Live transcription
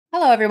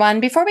Hello, everyone.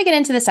 Before we get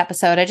into this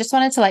episode, I just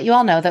wanted to let you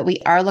all know that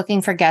we are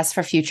looking for guests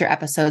for future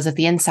episodes of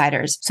The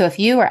Insiders. So if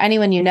you or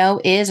anyone you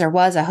know is or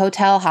was a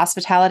hotel,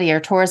 hospitality,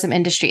 or tourism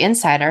industry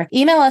insider,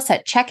 email us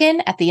at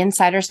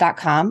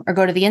checkin@theinsiders.com or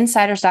go to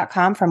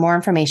theinsiders.com for more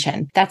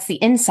information. That's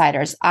The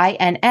Insiders,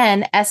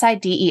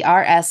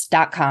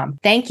 INNSIDERS.com.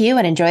 Thank you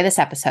and enjoy this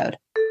episode.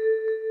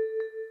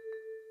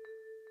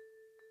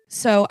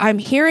 So I'm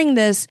hearing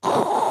this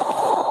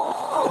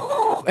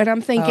and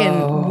I'm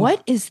thinking,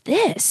 what is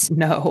this?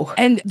 No.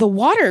 And the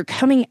water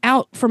coming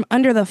out from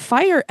under the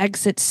fire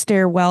exit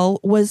stairwell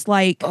was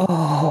like,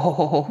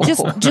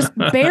 just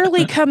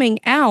barely coming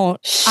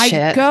out. Shit.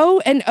 I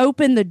go and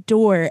open the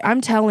door. I'm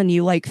telling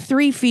you, like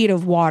 3 feet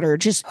of water.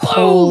 Just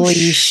holy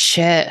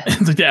shit.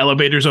 It's like the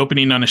elevator's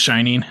opening on a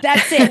Shining.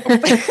 That's it.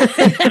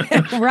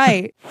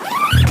 Right.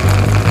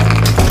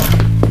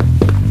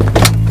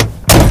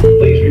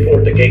 Please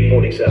report to gate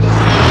 47.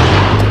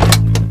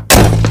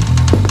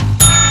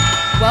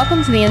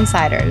 Welcome to The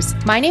Insiders.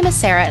 My name is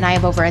Sarah, and I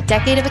have over a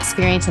decade of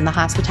experience in the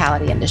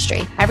hospitality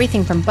industry,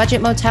 everything from budget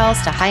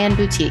motels to high-end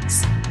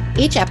boutiques.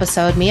 Each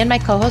episode, me and my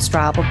co-host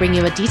Rob will bring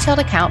you a detailed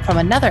account from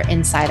another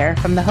insider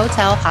from the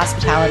hotel,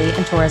 hospitality,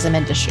 and tourism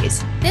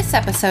industries. This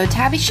episode,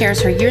 Tabby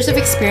shares her years of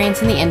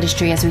experience in the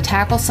industry as we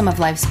tackle some of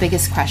life's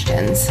biggest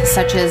questions,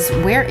 such as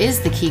where is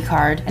the key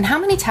card and how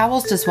many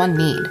towels does one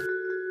need?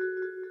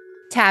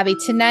 Tabby,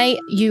 tonight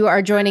you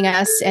are joining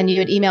us and you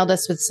had emailed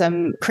us with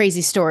some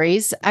crazy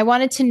stories. I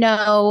wanted to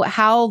know,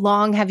 how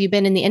long have you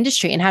been in the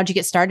industry and how'd you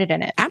get started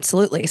in it?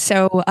 Absolutely.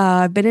 So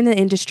I've been in the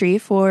industry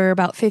for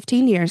about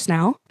 15 years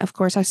now. Of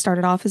course, I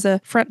started off as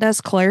a front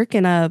desk clerk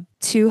in a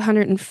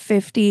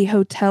 250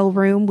 hotel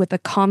room with a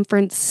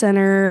conference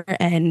center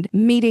and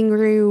meeting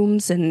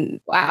rooms. And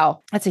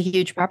wow, that's a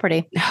huge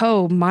property.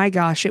 Oh my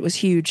gosh, it was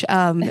huge.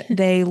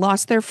 They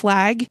lost their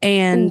flag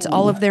and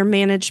all of their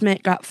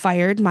management got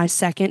fired my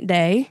second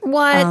day.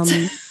 What?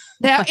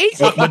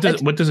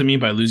 What does it mean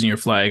by losing your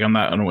flag?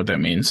 I don't know what that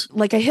means.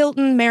 Like a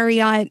Hilton,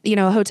 Marriott,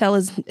 a hotel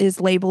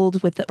is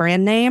labeled with the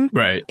brand name.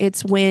 Right.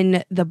 It's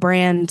when the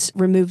brand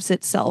removes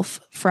itself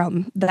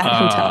from that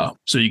hotel.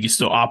 So you can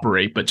still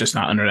operate, but just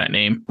not under that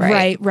name.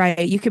 Right.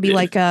 You could be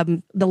like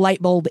the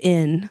Light Bulb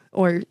Inn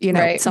or,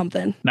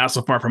 something. Not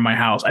so far from my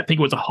house. I think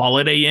it was a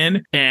Holiday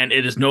Inn, and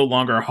it is no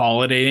longer a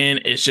Holiday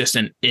Inn. It's just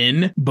an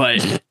inn,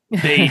 but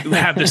they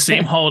have the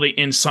same Holiday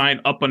Inn sign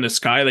up on the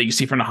sky that you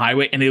see from the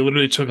highway, and they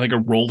literally took like a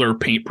roller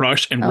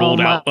paintbrush and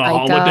rolled out the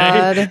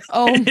Holiday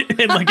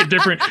in like a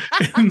different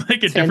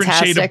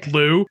shade of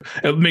blue.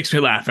 It makes me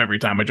laugh every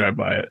time I drive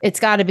by it.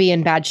 It's got to be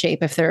in bad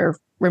shape if they're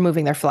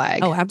removing their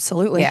flag. Oh,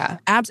 absolutely. Yeah.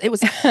 It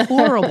was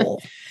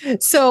horrible.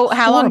 So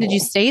how long did you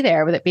stay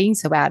there with it being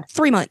so bad?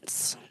 3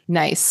 months.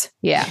 Nice.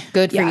 Yeah.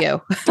 Good for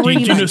you. Do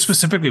you know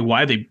specifically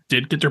why they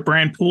did get their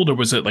brand pulled, or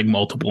was it like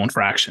multiple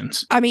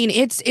infractions? I mean,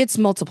 it's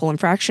multiple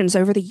infractions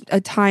over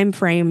a time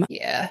frame.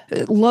 Yeah.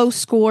 Low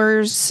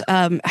scores.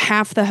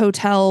 Half the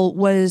hotel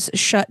was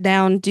shut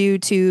down due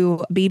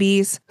to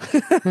BBs,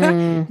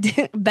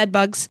 bed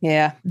bugs.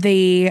 Yeah.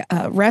 The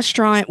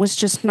restaurant was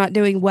just not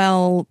doing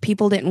well.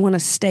 People didn't want to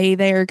stay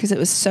there because it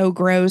was so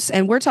gross.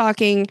 And we're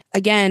talking,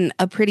 again,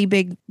 a pretty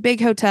big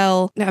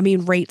hotel. I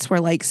mean, rates were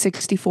like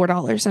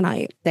 $64 a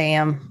night.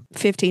 Damn.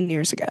 15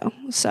 years ago.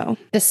 So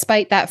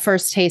despite that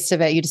first taste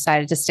of it, you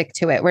decided to stick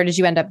to it. Where did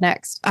you end up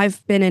next?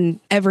 I've been in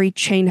every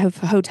chain of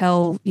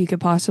hotel you could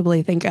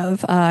possibly think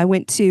of. I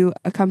went to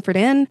a Comfort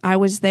Inn. I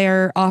was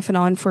there off and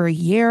on for a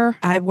year.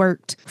 I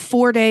worked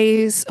 4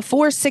 days,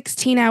 4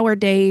 16-hour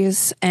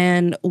days,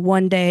 and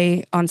 1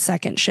 day on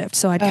second shift.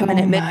 So I'd come in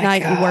at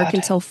midnight and work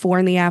until 4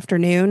 in the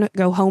afternoon,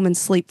 go home and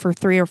sleep for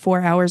 3 or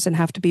 4 hours and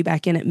have to be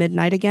back in at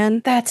midnight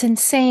again. That's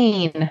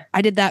insane.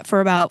 I did that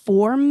for about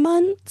 4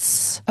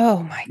 months.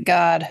 Oh my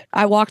God.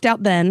 I walked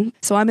out then.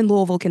 So I'm in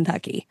Louisville,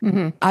 Kentucky.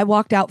 Mm-hmm. I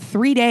walked out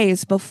 3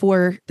 days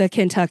before the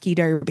Kentucky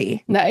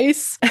Derby.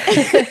 Nice.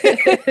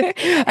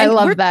 I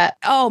love that.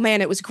 Oh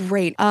man, it was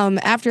great.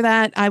 After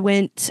that, I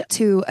went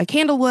to a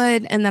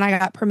Candlewood, and then I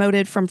got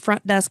promoted from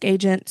front desk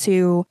agent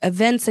to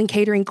events and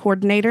catering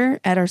coordinator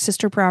at our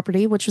sister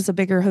property, which was a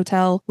bigger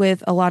hotel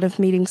with a lot of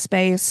meeting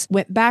space.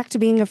 Went back to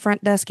being a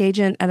front desk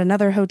agent at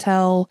another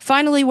hotel.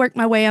 Finally worked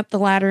my way up the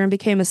ladder and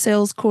became a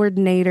sales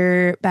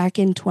coordinator back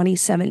in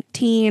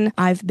 2017.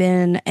 I've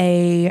been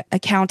a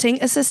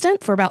accounting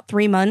assistant for about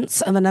 3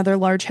 months of another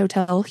large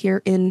hotel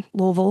here in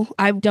Louisville.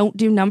 I don't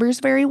do numbers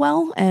very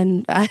well,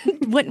 and I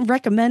wouldn't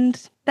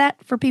recommend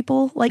that for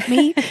people like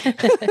me.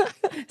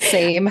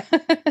 Same.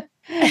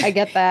 I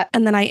get that.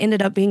 And then I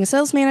ended up being a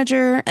sales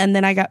manager, and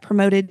then I got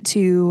promoted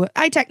to,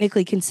 I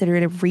technically consider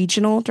it a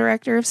regional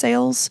director of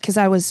sales, because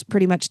I was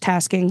pretty much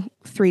tasking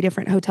 3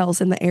 different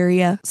hotels in the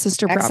area,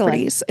 sister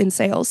properties in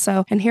sales.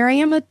 So, and here I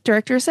am, a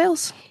director of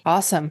sales.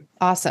 Awesome.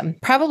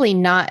 Probably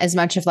not as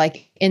much of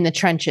like in the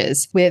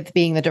trenches with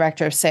being the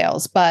director of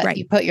sales, but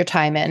you put your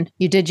time in.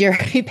 You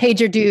paid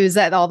your dues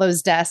at all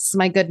those desks.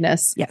 My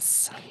goodness.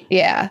 Yes.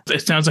 Yeah.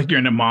 It sounds like you're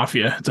in the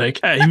mafia. It's like,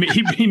 hey,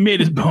 he made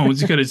his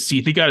bones. He got his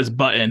teeth. He got his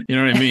button. You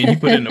know what I mean? He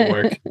put in the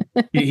work.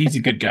 He's a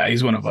good guy.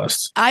 He's one of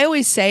us. I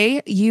always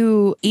say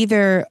you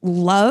either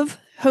love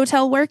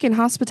hotel work in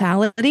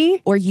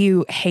hospitality or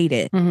you hate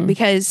it,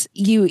 because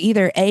you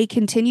either A,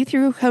 continue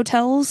through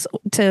hotels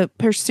to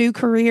pursue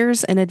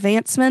careers and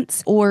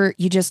advancements, or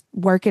you just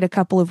work it a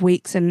couple of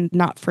weeks and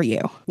not for you.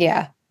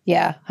 Yeah.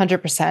 Yeah,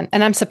 100%.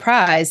 And I'm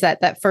surprised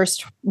that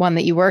first one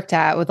that you worked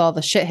at with all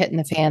the shit hitting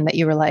the fan that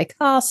you were like,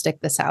 oh, I'll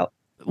stick this out.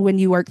 When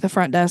you work the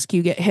front desk,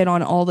 you get hit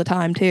on all the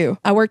time too.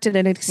 I worked at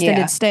an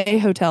extended stay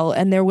hotel,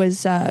 and there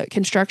was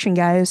construction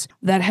guys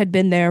that had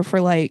been there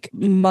for like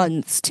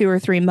months, 2 or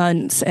 3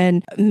 months.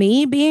 And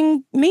me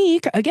being me,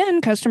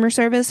 again, customer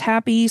service,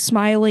 happy,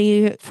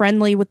 smiley,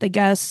 friendly with the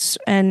guests.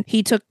 And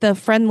he took the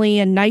friendly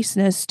and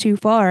niceness too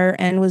far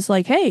and was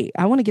like, hey,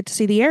 I want to get to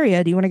see the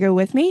area. Do you want to go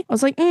with me? I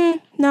was like,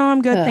 no,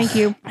 I'm good. Thank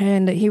you.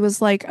 And he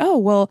was like, oh,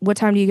 well, what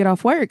time do you get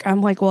off work?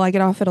 I'm like, well, I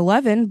get off at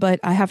 11, but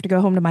I have to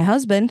go home to my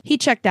husband. He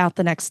checked out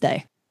the next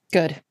day.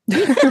 Good.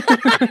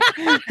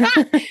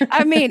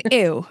 I mean,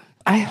 ew.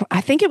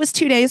 I think it was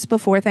 2 days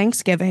before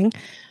Thanksgiving.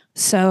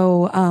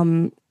 So,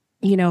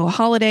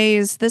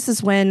 holidays, this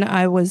is when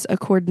I was a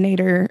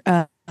coordinator,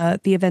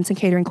 the events and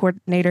catering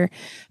coordinator,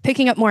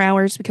 picking up more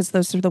hours because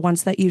those are the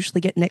ones that usually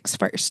get nixed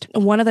first.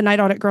 One of the night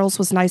audit girls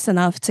was nice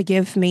enough to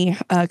give me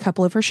a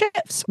couple of her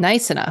shifts.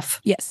 Nice enough.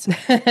 Yes.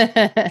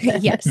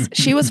 Yes.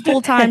 She was full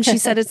time. She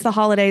said, it's the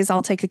holidays.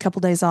 I'll take a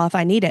couple days off.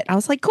 I need it. I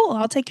was like, cool,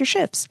 I'll take your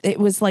shifts. It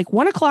was like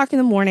 1:00 in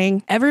the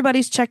morning.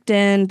 Everybody's checked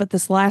in, but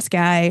this last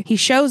guy, he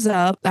shows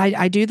up.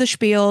 I do the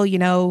spiel,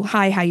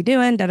 hi, how you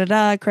doing?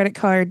 Credit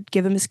card,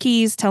 give him his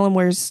keys, tell him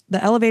where's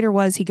the elevator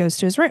was. He goes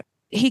to his room.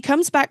 He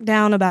comes back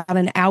down about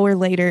an hour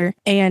later,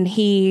 and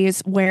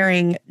he's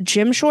wearing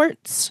gym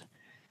shorts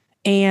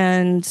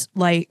and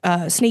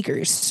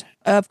sneakers.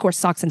 Of course,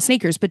 socks and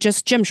sneakers, but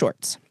just gym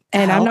shorts.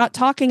 And I'm not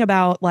talking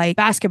about like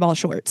basketball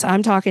shorts.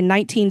 I'm talking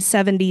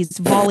 1970s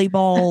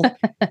volleyball.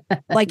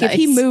 Like nice. If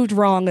he moved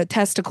wrong, a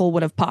testicle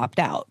would have popped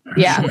out.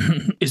 Yeah.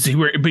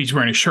 But he's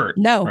wearing a shirt.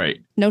 No.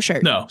 Right. No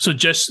shirt. No. So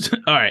just,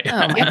 all right.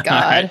 Oh my God.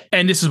 Right.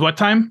 And this is what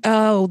time?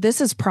 Oh,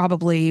 this is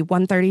probably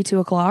 1:30,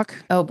 2:00.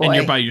 Oh boy. And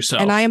you're by yourself.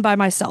 And I am by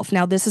myself.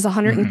 Now, this is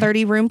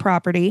 130 room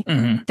property.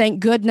 Thank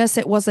goodness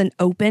it was an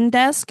open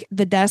desk.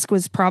 The desk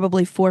was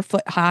probably 4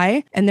 foot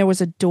high, and there was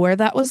a door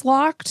that was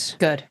locked.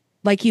 Good.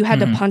 Like you had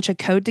to punch a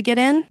code to get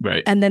in.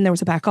 Right. And then there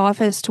was a back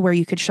office to where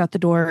you could shut the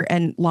door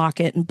and lock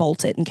it and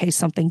bolt it in case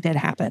something did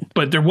happen.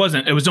 But it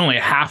was only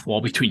a half wall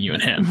between you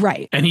and him.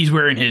 Right. And he's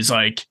wearing his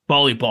like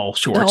volleyball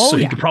shorts. So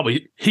he could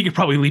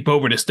probably leap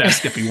over this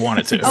desk if he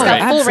wanted to. Oh,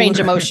 right? Full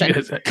range of motion.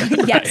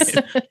 Yes.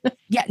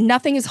 Yeah.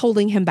 Nothing is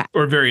holding him back.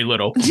 Or very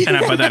little. And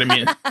by that I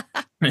mean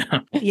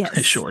yes.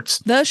 his shorts.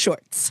 The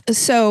shorts.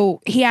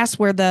 So he asked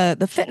where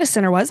the fitness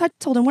center was. I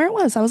told him where it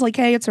was. I was like,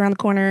 hey, it's around the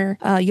corner.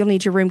 You'll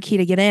need your room key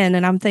to get in.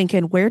 And I'm thinking,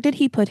 where did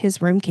he put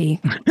his room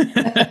key?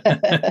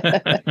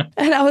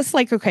 And I was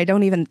like, okay,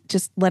 don't even,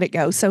 just let it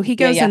go. So he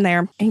goes in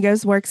there. He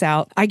goes, works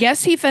out. I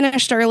guess he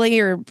finished early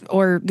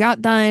or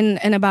got done.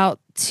 And about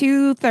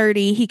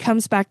 2:30, he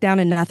comes back down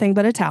in nothing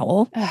but a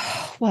towel.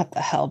 Oh, what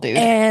the hell, dude?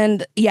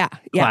 And yeah.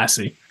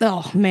 Classy.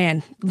 Oh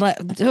man.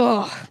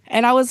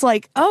 And I was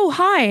like, oh,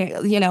 hi.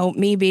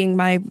 Me being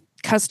my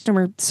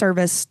customer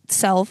service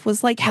self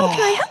was like, how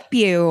can I help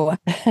you?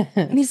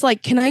 And he's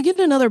like, can I get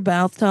another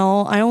bath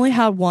towel? I only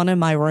had one in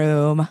my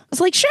room. I was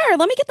like, sure,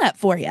 let me get that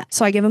for you.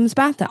 So I give him his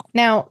bath towel.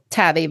 Now,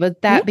 Tabby,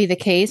 would that be the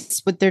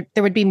case? There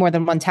would be more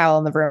than one towel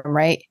in the room,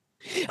 right?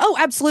 Oh,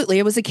 absolutely.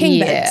 It was a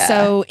king bed.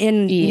 So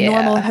in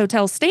normal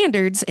hotel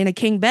standards, in a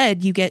king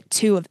bed, you get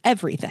 2 of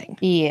everything.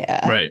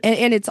 Yeah. Right.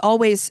 And it's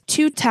always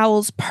 2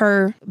 towels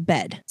per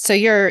bed. So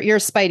your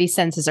spidey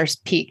senses are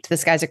peaked.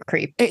 This guy's a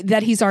creep.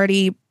 That he's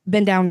already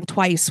been down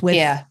twice with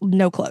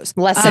no clothes.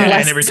 Less and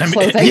less every time,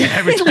 clothing.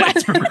 Every time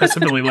it's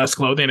progressively less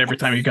clothing every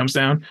time he comes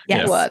down.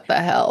 Yes. What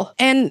the hell?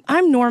 And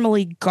I'm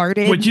normally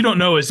guarded. What you don't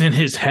know is in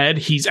his head,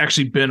 he's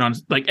actually been on,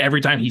 like, every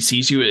time he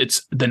sees you,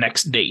 it's the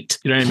next date.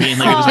 You know what I mean?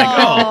 Like, it was like,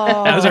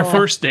 oh, that was our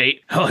first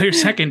date. Oh,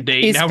 here's second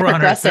date. He's now we're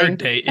on our third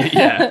date.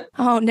 Yeah.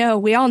 Oh, no.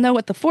 We all know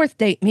what the 4th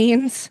date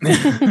means.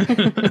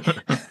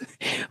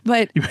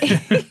 But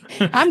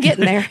I'm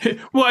getting there.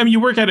 Well, I mean,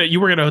 you work at a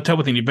hotel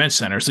with an event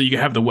center, so you can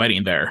have the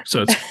wedding there.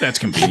 So that's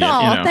convenient.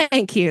 Oh,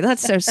 thank you.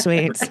 That's so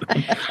sweet.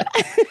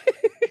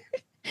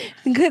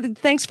 Good.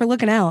 Thanks for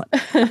looking out.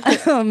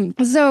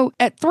 So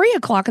at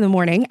 3:00 in the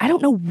morning, I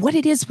don't know what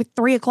it is with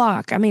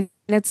 3:00. I mean,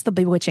 it's the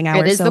bewitching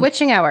hour. It is the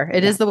witching hour.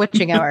 It is the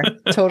witching hour.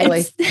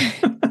 Totally.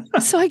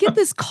 So I get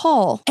this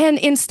call, and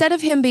instead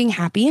of him being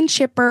happy and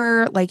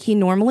chipper like he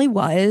normally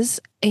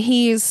was,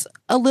 he's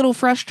a little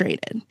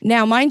frustrated.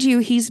 Now, mind you,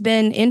 he's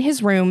been in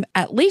his room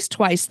at least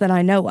twice that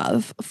I know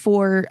of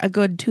for a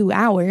good 2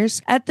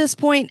 hours at this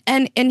point.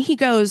 And he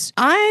goes,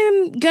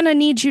 I'm going to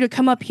need you to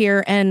come up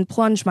here and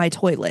plunge my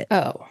toilet.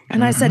 Oh.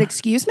 And I said,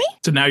 excuse me?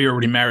 So now you're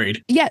already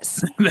married.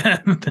 Yes.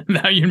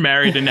 Now you're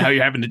married and now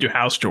you're having to do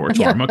house chores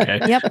for him. Okay.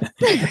 Yep.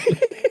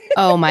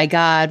 Oh my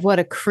God. What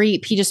a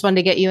creep. He just wanted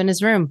to get you in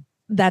his room.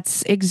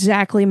 That's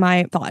exactly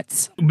my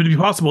thoughts. Would it be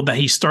possible that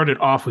he started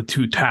off with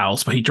 2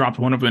 towels, but he dropped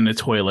one of them in the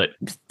toilet,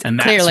 and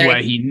that's Clearly.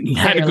 why he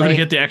had to go to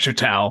get the extra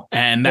towel,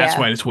 and that's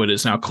why the toilet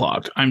is now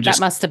clogged. That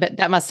must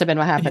have been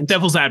what happened.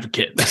 Devil's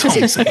advocate. That's all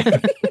I'm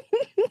saying.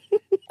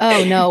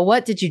 Oh no,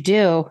 what did you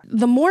do?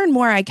 The more and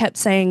more I kept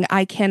saying,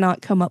 I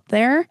cannot come up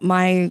there.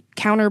 My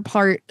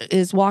counterpart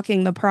is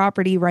walking the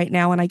property right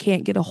now and I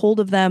can't get a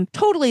hold of them.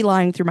 Totally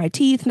lying through my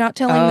teeth, not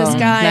telling this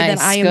guy that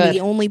I am the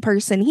only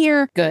person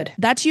here. Good.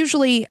 That's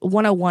usually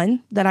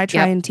 101 that I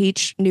try and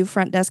teach new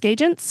front desk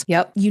agents.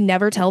 Yep. You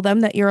never tell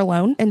them that you're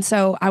alone. And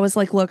so I was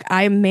like, look,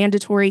 I am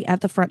mandatory at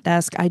the front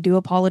desk. I do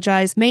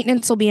apologize.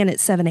 Maintenance will be in at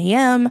 7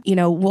 a.m.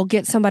 We'll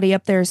get somebody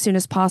up there as soon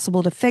as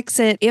possible to fix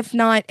it. If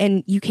not,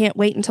 and you can't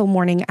wait until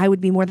morning, I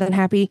would be more than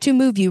happy to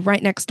move you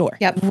right next door.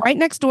 Yep. Right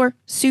next door.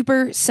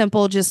 Super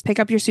simple. Just pick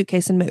up your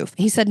suitcase and move.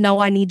 He said, no,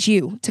 I need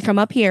you to come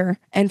up here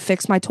and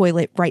fix my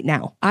toilet right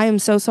now. I am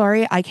so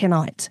sorry. I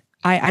cannot.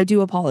 I do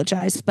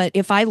apologize, but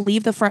if I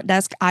leave the front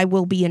desk, I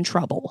will be in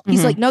trouble.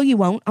 He's like, no, you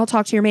won't. I'll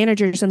talk to your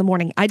managers in the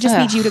morning. I just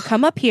need you to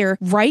come up here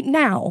right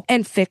now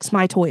and fix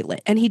my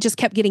toilet. And he just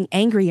kept getting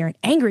angrier and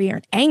angrier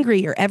and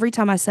angrier every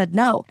time I said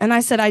no. And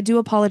I said, I do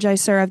apologize,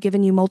 sir. I've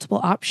given you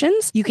multiple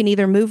options. You can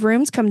either move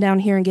rooms, come down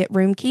here and get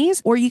room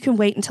keys, or you can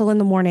wait until in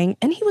the morning.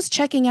 And he was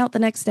checking out the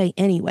next day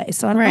anyway.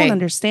 So I don't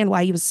understand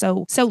why he was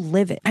so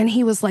livid. And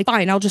he was like,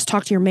 fine, I'll just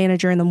talk to your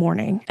manager in the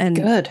morning,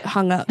 and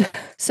hung up.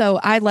 So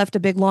I left a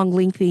big, long,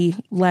 lengthy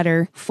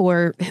letter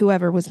for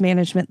whoever was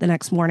management the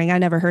next morning. I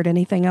never heard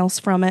anything else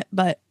from it,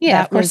 but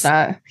of course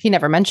not. He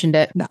never mentioned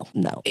it. No.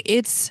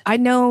 I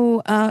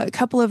know a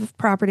couple of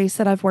properties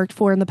that I've worked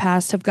for in the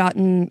past have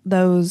gotten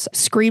those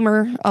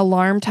screamer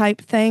alarm type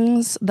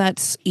things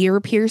that's ear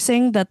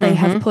piercing that they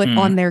have put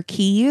on their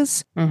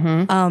keys.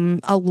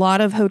 A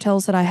lot of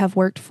hotels that I have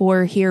worked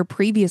for here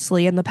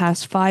previously in the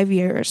past 5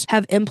 years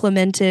have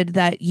implemented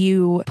that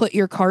you put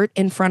your cart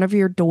in front of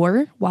your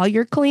door while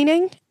you're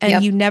cleaning,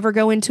 and you never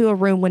go into a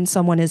room when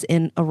someone is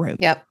in a room.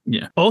 Yep.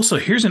 Yeah. Also,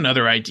 here's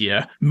another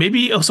idea.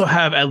 Maybe also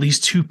have at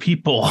least 2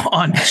 people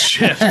on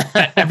shift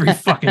at every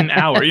fucking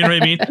hour. You know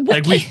what I mean?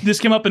 Like this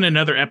came up in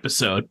another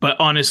episode, but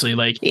honestly,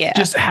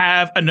 just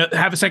have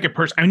a second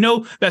person. I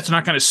know that's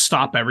not going to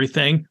stop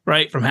everything,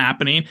 right, from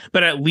happening,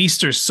 but at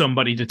least there's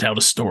somebody to tell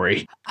the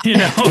story.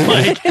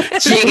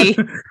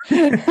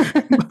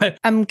 But,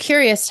 I'm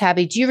curious,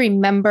 Tabby, do you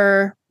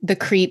remember the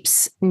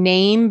creep's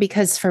name?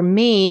 Because for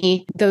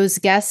me, those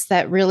guests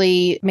that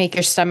really make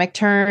your stomach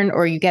turn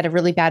or you get a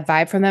really bad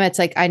vibe from them, it's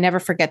like I never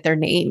forget their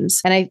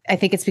names. And I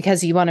think it's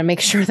because you want to make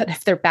sure that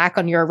if they're back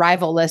on your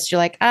arrival list, you're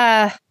like,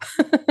 And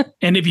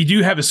if you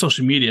do have a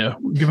social media,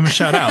 give them a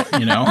shout out,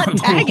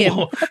 Tag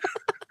him.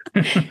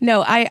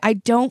 No, I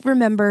don't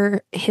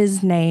remember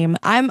his name.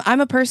 I'm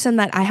a person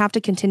that I have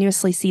to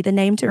continuously see the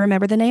name to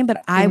remember the name,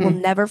 but I will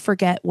never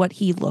forget what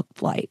he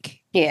looked like.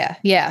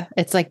 Yeah.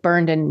 It's like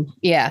burned in.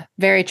 Yeah,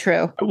 very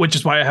true. Which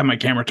is why I have my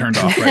camera turned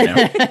off right now.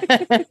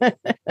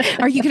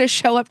 Are you going to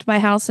show up to my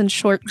house in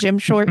short gym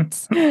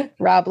shorts?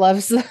 Rob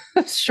loves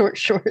short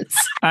shorts.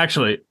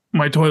 Actually,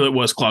 my toilet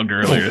was clogged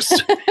earlier. So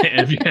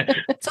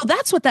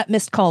that's what that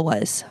missed call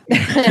was.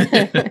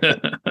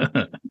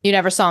 You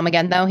never saw him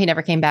again, though? He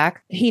never came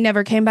back? He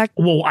never came back?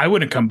 Well, I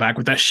wouldn't come back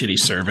with that shitty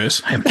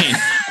service. I mean,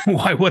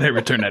 why would I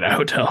return at a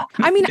hotel?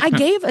 I mean, I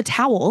gave a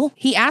towel.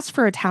 He asked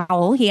for a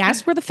towel. He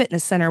asked where the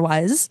fitness center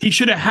was. He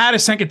should have had a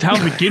second towel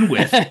to begin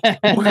with.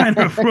 What kind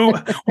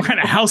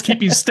of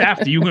housekeeping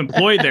staff do you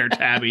employ there,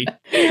 Tabby?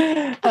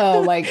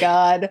 Oh, my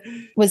God.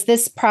 Was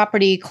this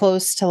property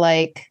close to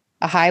a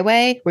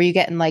highway? Were you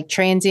getting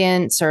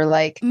transients or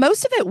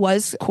Most of it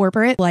was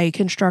corporate, like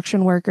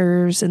construction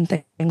workers and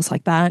things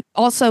like that.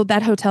 Also,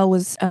 that hotel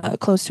was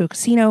close to a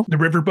casino. The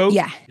riverboat?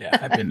 Yeah,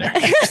 I've been there.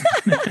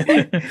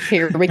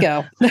 Here we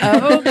go.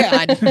 Oh,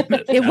 God.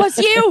 It was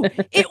you.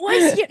 It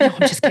was you. No, I'm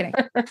just kidding.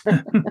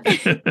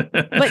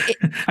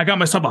 I got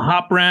myself a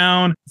hot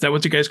brown. Is that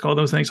what you guys call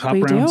those things? Hot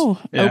browns? We do.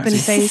 Yeah.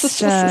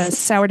 Open-faced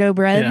sourdough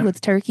bread with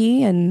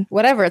turkey and...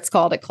 Whatever it's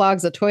called. It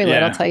clogs the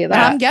toilet, I'll tell you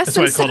that. I'm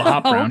guessing that's why I call it a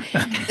hot brown.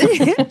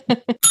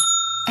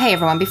 Hey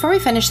everyone, before we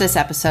finish this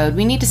episode,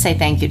 we need to say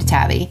thank you to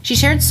Tabby. She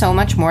shared so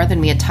much more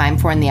than we had time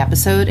for in the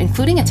episode,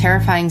 including a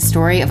terrifying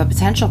story of a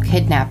potential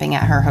kidnapping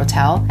at her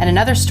hotel, and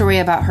another story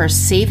about her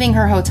saving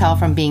her hotel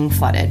from being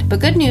flooded.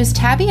 But good news,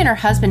 Tabby and her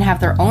husband have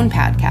their own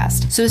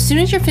podcast. So as soon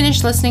as you're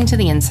finished listening to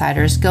The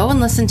Insiders, go and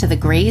listen to the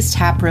Gray's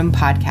Tap Room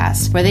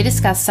podcast, where they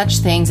discuss such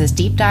things as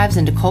deep dives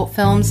into cult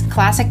films,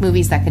 classic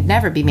movies that could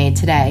never be made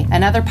today,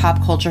 and other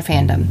pop culture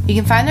fandom. You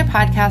can find their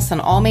podcasts on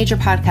all major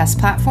podcast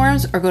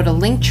platforms or go to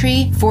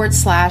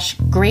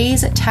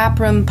Linktree/Gray's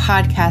Taproom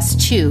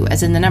Podcast 2,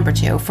 as in the number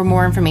 2, for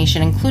more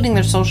information, including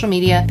their social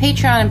media,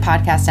 Patreon, and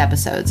podcast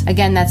episodes.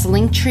 Again, that's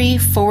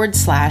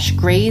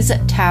Linktree/Gray's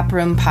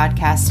Taproom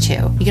Podcast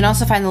 2. You can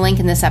also find the link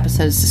in this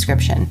episode's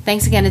description.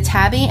 Thanks again to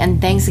Tabby,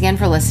 and thanks again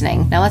for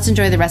listening. Now let's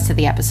enjoy the rest of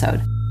the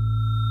episode.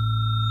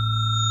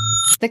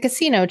 The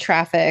casino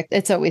traffic,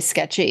 it's always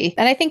sketchy.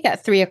 And I think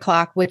that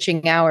 3:00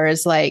 witching hour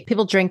is like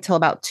people drink till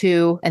about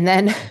 2 and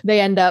then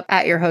they end up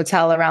at your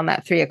hotel around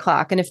that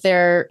 3:00. And if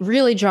they're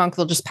really drunk,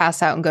 they'll just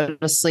pass out and go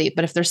to sleep.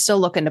 But if they're still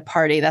looking to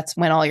party, that's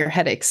when all your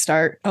headaches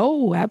start.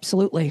 Oh,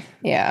 absolutely.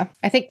 Yeah.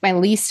 I think my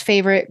least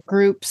favorite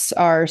groups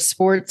are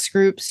sports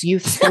groups,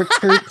 youth sports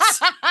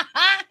groups.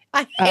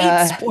 I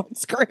hate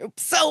sports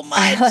groups so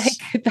much.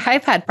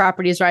 I've had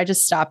properties where I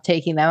just stopped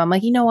taking them. I'm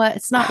like, you know what?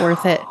 It's not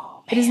worth it.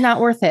 It is not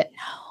worth it.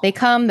 They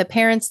come, the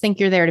parents think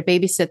you're there to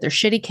babysit their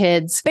shitty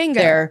kids. Bingo.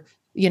 They're,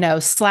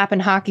 slapping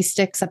hockey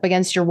sticks up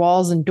against your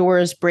walls and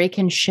doors,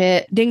 breaking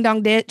shit. Ding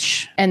dong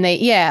ditch. And they,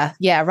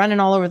 running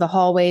all over the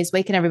hallways,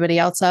 waking everybody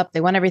else up.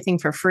 They want everything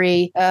for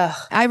free. Ugh.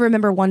 I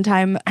remember one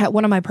time at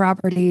one of my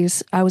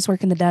properties, I was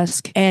working the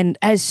desk, and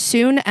as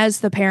soon as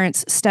the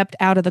parents stepped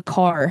out of the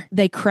car,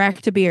 they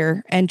cracked a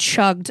beer and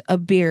chugged a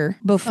beer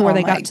before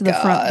they got to the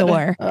front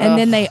door. Ugh. And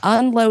then they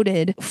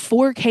unloaded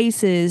 4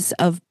 cases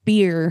of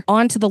beer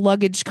onto the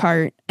luggage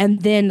cart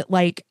and then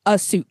like a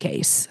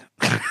suitcase.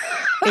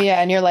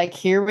 Yeah, and you're like,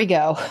 here we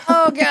go.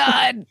 Oh,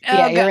 God.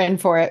 You're in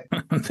for it.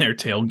 They're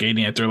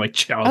tailgating at their like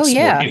child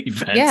sporting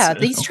events. Yeah,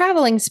 these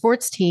traveling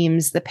sports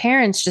teams, the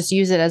parents just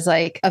use it as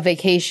like a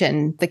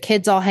vacation. The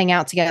kids all hang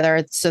out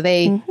together, so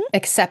they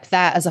accept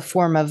that as a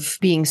form of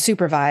being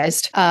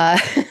supervised.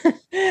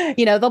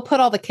 They'll put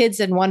all the kids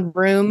in one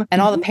room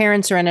and all the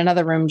parents are in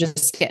another room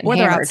just getting hammered.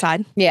 They're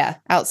outside. Yeah,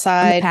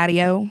 outside. On the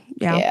patio.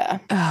 Yeah.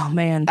 Oh,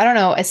 man. I don't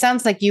know. It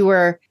sounds like you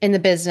were in the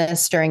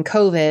business during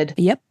COVID.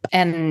 Yep.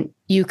 And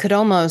you could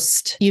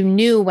you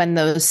knew when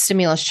those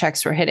stimulus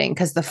checks were hitting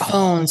because the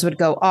phones would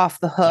go off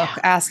the hook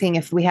asking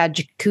if we had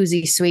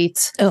jacuzzi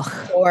suites.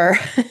 Ugh. Or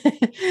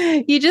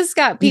you just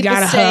got people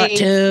a saying, hot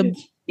tub.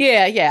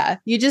 Yeah.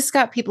 You just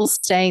got people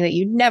staying that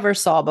you never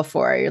saw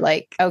before. You're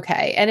like,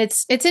 okay. And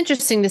it's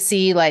interesting to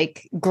see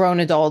like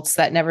grown adults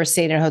that never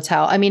stayed in a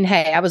hotel. I mean,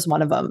 hey, I was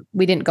one of them.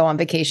 We didn't go on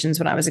vacations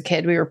when I was a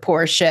kid. We were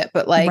poor as shit.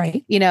 But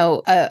like,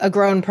 a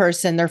grown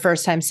person, their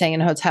first time staying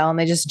in a hotel and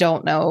they just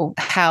don't know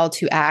how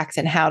to act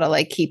and how to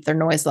like keep their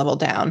noise level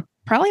down.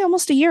 Probably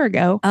almost a year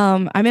ago.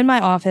 I'm in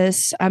my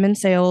office, I'm in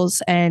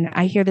sales, and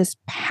I hear this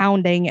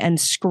pounding and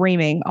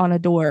screaming on a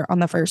door on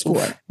the first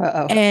floor.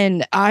 Uh-oh.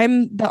 And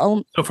I'm the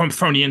only. So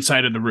from the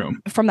inside of the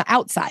room, from the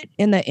outside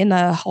in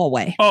the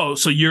hallway. Oh,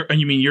 so you're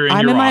in I'm your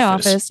in my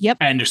office. office. Yep.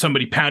 And there's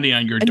somebody pounding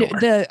on your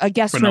door. A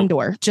guest room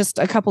door, just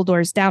a couple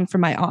doors down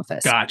from my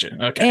office. Gotcha.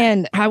 Okay.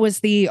 And I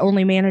was the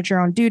only manager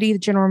on duty. The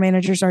general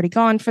manager's already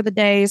gone for the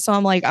day. So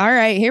I'm like, all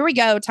right, here we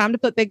go. Time to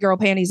put big girl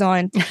panties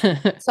on.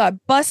 So I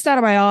bust out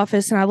of my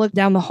office and I look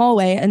down the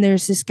hallway and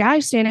there's this guy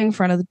standing in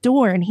front of the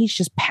door and he's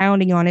just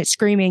pounding on it,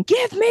 screaming,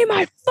 "Give me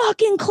my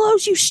fucking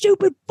clothes, you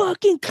stupid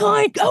fucking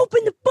cunt. Open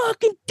the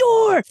fucking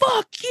door.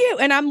 Fuck you."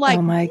 And I'm like,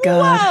 oh my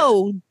God.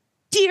 Whoa,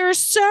 dear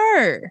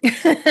sir.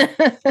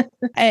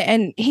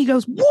 And he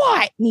goes,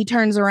 "What?" And he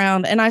turns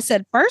around and I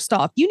said, "First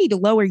off, you need to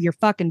lower your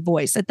fucking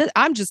voice."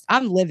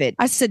 I'm livid.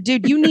 I said,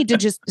 "Dude, you need to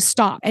just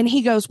stop." And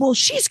he goes, "Well,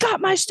 she's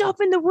got my stuff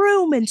in the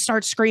room," and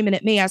starts screaming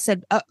at me. I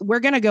said, "We're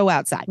going to go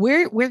outside.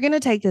 We're going to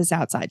take this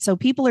outside." So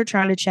people are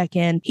trying to check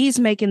in. He's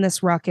making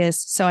this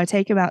ruckus. So I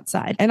take him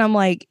outside and I'm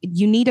like,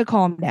 "You need to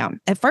calm down."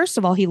 And first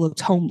of all, he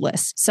looked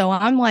homeless. So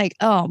I'm like,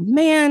 "Oh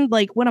man,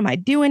 like, what am I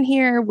doing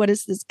here? What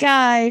is this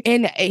guy?"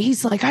 And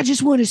he's like, "I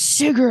just want a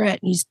cigarette."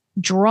 And he's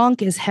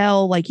drunk as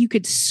hell. Like you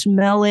could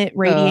smell it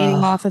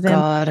radiating off of him.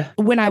 God.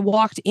 When I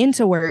walked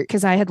into work,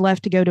 because I had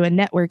left to go to a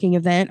networking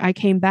event, I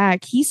came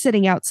back. He's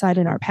sitting outside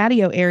in our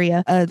patio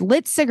area, a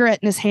lit cigarette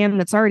in his hand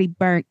that's already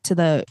burnt to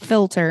the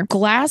filter,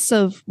 glass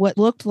of what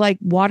looked like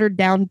watered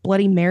down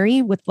Bloody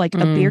Mary with like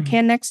a beer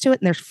can next to it,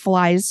 and there's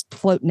flies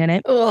floating in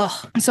it. Ugh.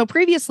 So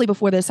previously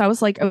before this, I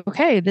was like,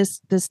 okay, this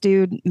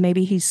dude,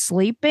 maybe he's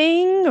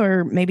sleeping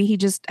or maybe he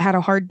just had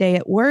a hard day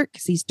at work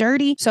because he's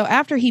dirty. So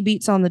after he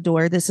beats on the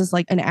door, this is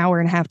like an hour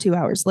and a half, 2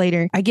 hours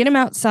later, I get him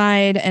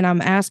outside and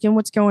I'm asking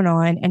what's going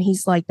on. And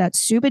he's like, "That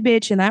stupid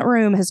bitch in that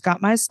room has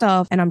got my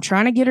stuff and I'm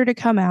trying to get her to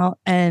come out."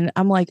 And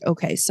I'm like,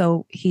 okay,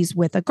 so he's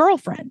with a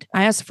girlfriend.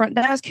 I asked the front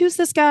desk, "Who's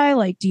this guy?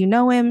 Like, do you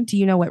know him? Do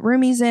you know what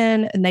room he's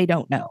in?" And they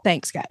don't know.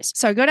 Thanks, guys.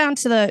 So I go down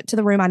to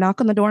the room. I knock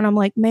on the door and I'm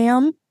like,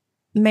 ma'am,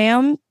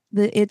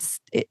 it's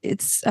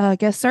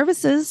guest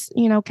services.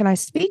 Can I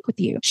speak with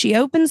you?" She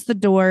opens the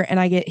door and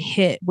I get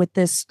hit with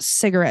this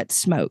cigarette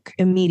smoke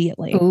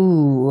immediately.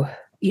 Ooh.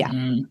 Yeah.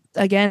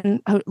 Again,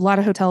 a lot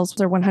of hotels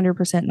are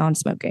 100%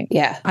 non-smoking.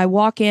 Yeah. I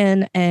walk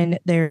in and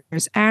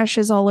there's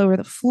ashes all over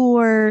the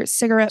floor,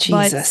 cigarette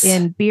butts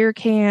in beer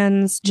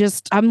cans.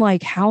 I'm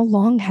like, how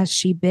long has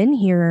she been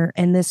here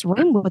in this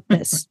room with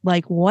this?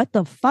 Like, what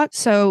the fuck?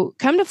 So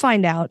come to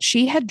find out,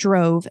 she had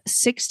drove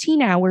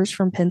 16 hours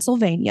from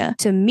Pennsylvania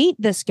to meet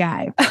this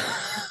guy.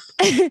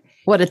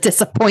 What a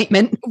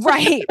disappointment.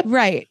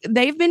 Right.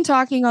 They've been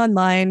talking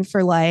online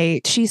for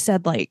she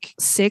said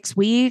 6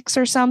 weeks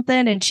or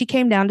something. And she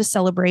came down to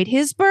celebrate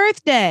his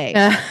birthday.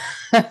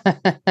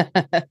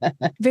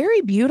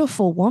 Very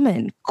beautiful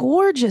woman.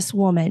 Gorgeous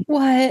woman.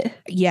 What?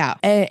 Yeah.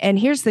 And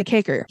here's the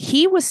kicker.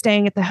 He was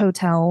staying at the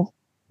hotel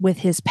with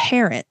his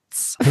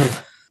parents.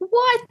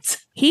 What?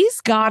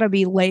 He's got to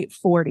be late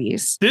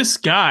 40s. This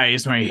guy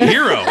is my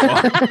hero.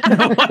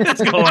 What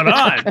is going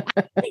on?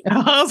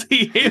 How's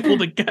he able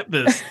to get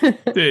this?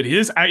 Dude,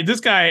 this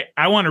guy,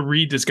 I want to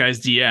read this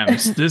guy's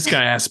DMs. This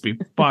guy has to be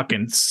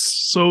fucking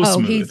so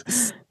smooth.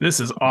 This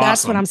is awesome.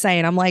 That's what I'm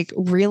saying. I'm like,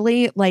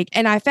 really? Like,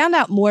 and I found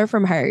out more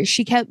from her.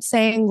 She kept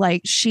saying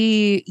like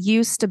she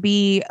used to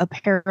be a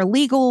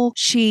paralegal.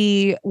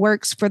 She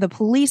works for the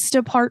police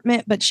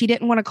department, but she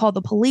didn't want to call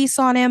the police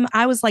on him.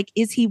 I was like,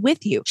 is he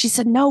with you? She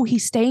said, no,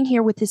 he's staying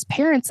here with his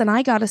parents and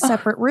I got a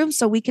separate room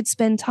so we could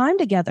spend time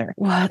together.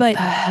 What but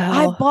the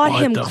hell? I bought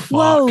him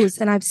clothes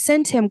and I've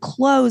sent him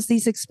clothes,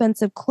 these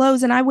expensive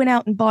clothes. And I went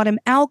out and bought him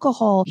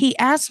alcohol. He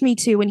asked me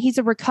to, and he's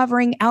a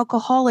recovering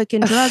alcoholic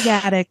and drug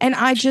addict. And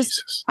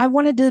I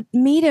wanted to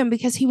meet him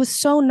because he was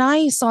so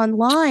nice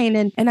online.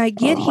 And I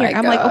get here.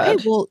 I'm like,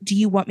 okay, well, do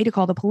you want me to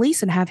call the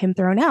police and have him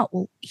thrown out?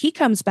 Well, he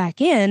comes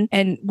back in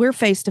and we're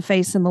face to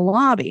face in the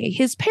lobby.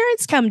 His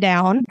parents come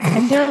down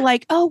and they're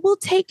like, oh, we'll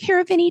take care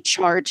of any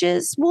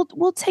charges.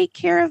 We'll take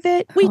care of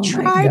it. We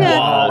try to.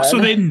 Wow. So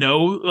they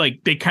know,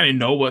 like, they kind of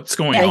know what's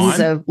going on. He's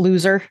a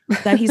loser.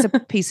 That he's a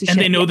piece of shit.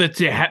 And they know that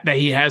that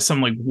he has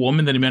some like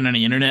woman that he met on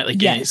the internet,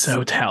 like in his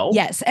hotel.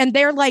 Yes. And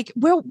they're like,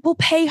 we'll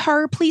pay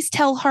her. Please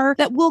tell her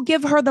that we'll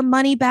give her the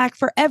money back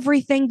for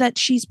everything that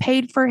she's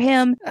paid for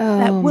him.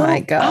 Oh my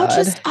God.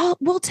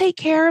 We'll take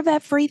care of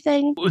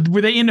everything.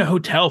 Were they in a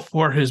hotel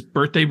for his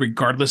birthday,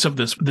 regardless of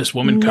this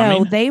woman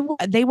coming? No,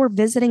 they were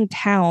visiting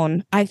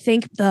town. I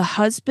think the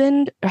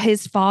husband,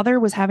 his father,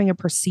 was having a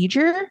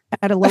procedure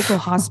at a local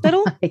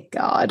hospital. Oh my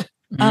God.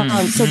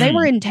 So they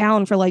were in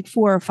town for like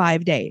 4 or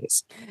 5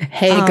 days.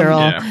 Hey,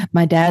 girl,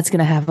 my dad's going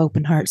to have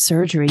open heart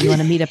surgery. You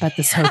want to meet up at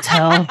this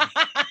hotel?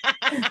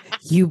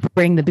 You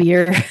bring the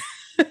beer.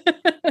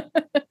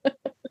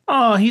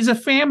 Oh, he's a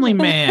family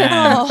man.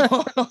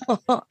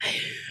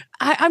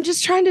 I'm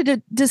just trying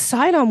to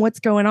decide on what's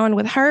going on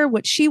with her,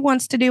 what she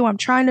wants to do. I'm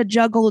trying to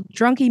juggle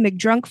Drunky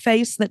McDrunk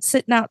face that's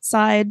sitting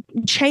outside,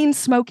 chain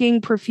smoking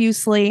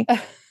profusely.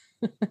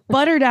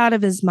 Buttered out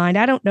of his mind.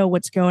 I don't know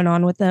what's going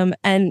on with him.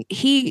 And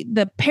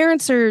the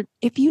parents are,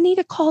 if you need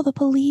to call the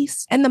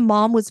police. And the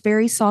mom was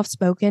very soft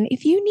spoken.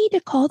 If you need to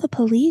call the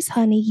police,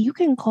 honey, you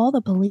can call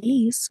the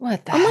police.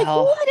 What the hell? I'm like,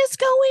 what is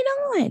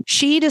going on?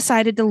 She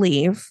decided to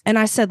leave. And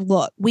I said,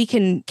 look, we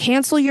can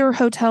cancel your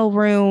hotel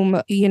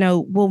room. You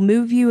know, we'll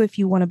move you if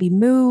you want to be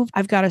moved.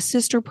 I've got a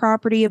sister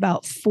property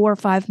about 4 or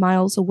 5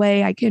 miles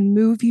away. I can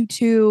move you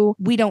to.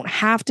 We don't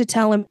have to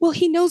tell him, well,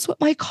 he knows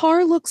what my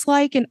car looks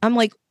like. And I'm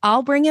like,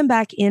 I'll bring him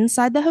back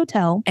inside the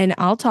hotel and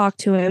I'll talk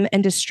to him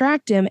and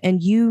distract him.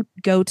 And you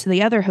go to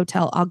the other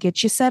hotel. I'll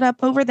get you set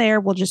up over there.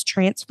 We'll just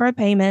transfer a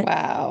payment.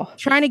 Wow.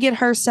 Trying to get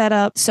her set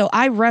up. So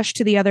I rushed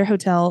to the other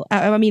hotel.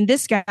 I mean,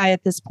 this guy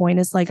at this point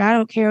is like, I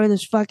don't care what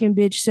this fucking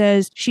bitch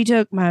says. She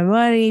took my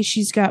money.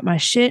 She's got my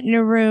shit in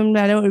her room.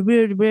 I don't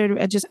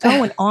just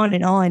going on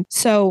and on.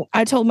 So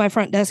I told my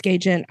front desk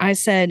agent, I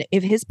said,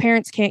 if his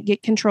parents can't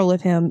get control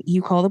of him,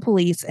 you call the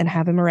police and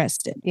have him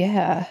arrested.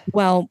 Yeah.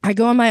 Well, I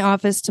go in my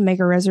office to make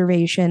a reservation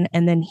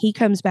and then he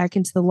comes back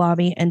into the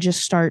lobby and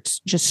just starts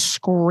just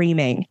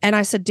screaming. And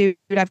I said, dude,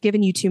 I've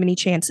given you too many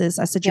chances.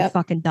 I said, you're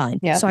fucking done.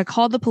 Yep. So I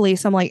called the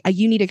police. I'm like,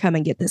 you need to come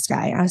and get this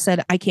guy. I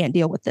said, I can't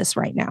deal with this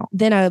right now.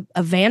 Then a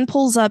van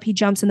pulls up. He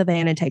jumps in the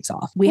van and takes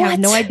off. We have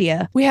no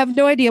idea. We have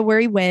no idea where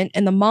he went.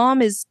 And the mom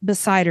is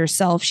beside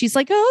herself. She's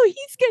like, oh,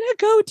 he's going to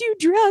go do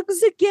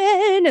drugs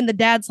again. And the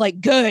dad's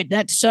like, good.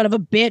 That son of a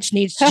bitch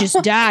needs to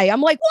just die.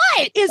 I'm like,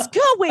 what is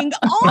going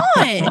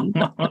on?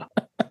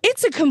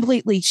 It's a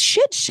completely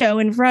shit show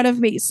in front of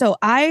me. So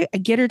I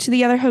get her to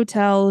the other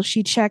hotel.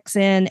 She checks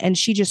in and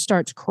she just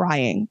starts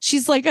crying.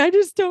 She's like, I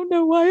just don't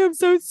know why I'm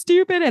so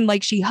stupid. And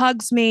like, she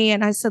hugs me.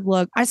 And I said,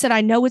 look,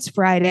 I know it's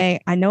Friday.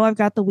 I know I've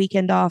got the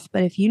weekend off,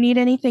 but if you need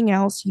anything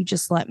else, you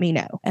just let me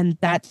know. And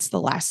that's the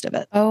last of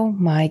it. Oh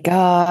my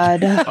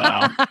God.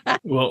 Wow.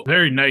 Well,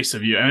 very nice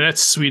of you. I mean,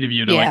 that's sweet of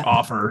you to like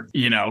offer,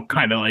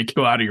 kind of like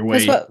go out of your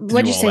way.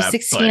 What'd you say?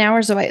 16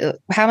 hours away?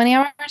 How many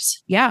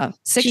hours? Yeah,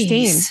 16.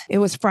 Jeez. It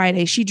was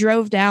Friday. She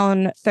drove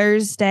down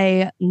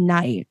Thursday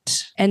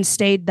night and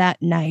stayed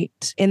that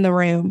night in the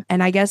room.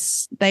 And I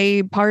guess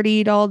they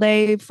partied all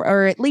day,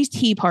 or at least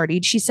he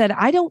partied. She said,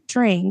 I don't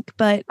drink,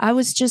 but I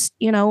was just,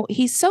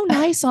 he's so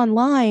nice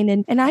online.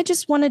 And I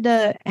just wanted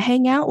to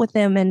hang out with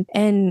him.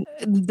 And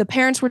the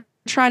parents were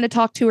trying to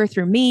talk to her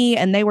through me,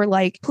 and they were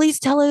like, please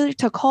tell her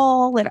to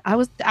call. And I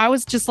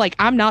was just like,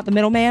 I'm not the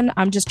middleman.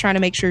 I'm just trying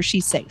to make sure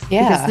she's safe.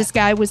 Yeah. Because this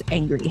guy was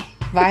angry.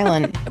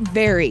 Violent.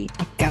 Very.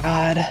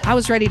 God. I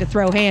was ready to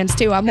throw hands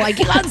too. I'm like,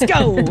 let's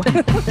go.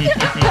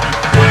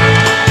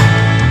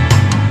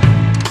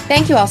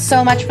 Thank you all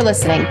so much for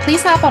listening.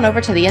 Please hop on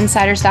over to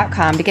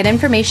theinsiders.com to get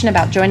information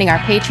about joining our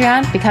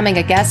Patreon, becoming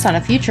a guest on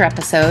a future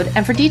episode,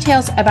 and for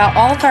details about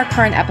all of our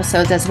current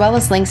episodes, as well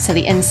as links to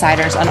The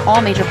Insiders on all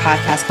major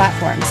podcast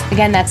platforms.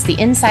 Again, that's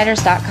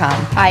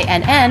theinsiders.com,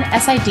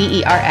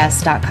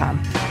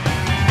 INNSIDERS.com.